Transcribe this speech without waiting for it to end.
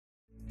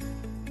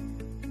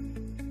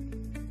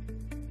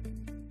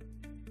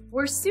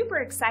We're super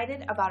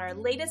excited about our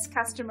latest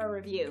customer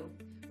review.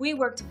 We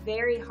worked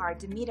very hard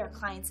to meet our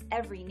clients'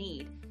 every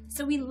need,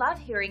 so we love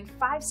hearing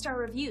 5-star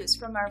reviews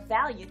from our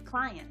valued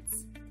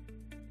clients.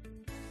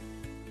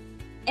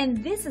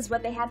 And this is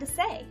what they had to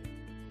say.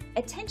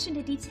 Attention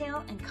to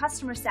detail and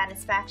customer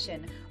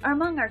satisfaction are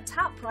among our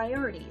top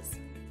priorities.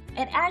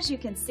 And as you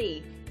can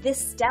see,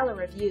 this stellar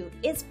review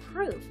is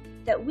proof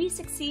that we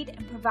succeed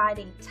in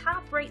providing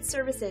top-rate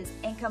services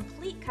and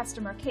complete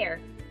customer care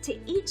to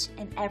each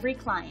and every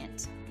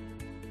client.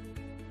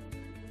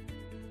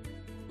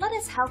 Let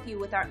us help you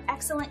with our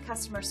excellent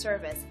customer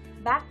service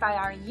backed by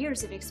our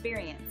years of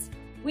experience.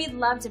 We'd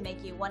love to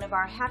make you one of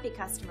our happy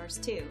customers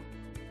too.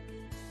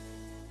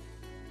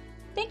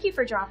 Thank you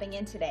for dropping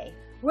in today.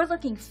 We're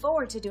looking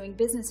forward to doing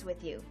business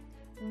with you.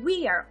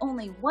 We are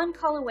only one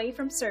call away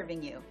from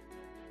serving you.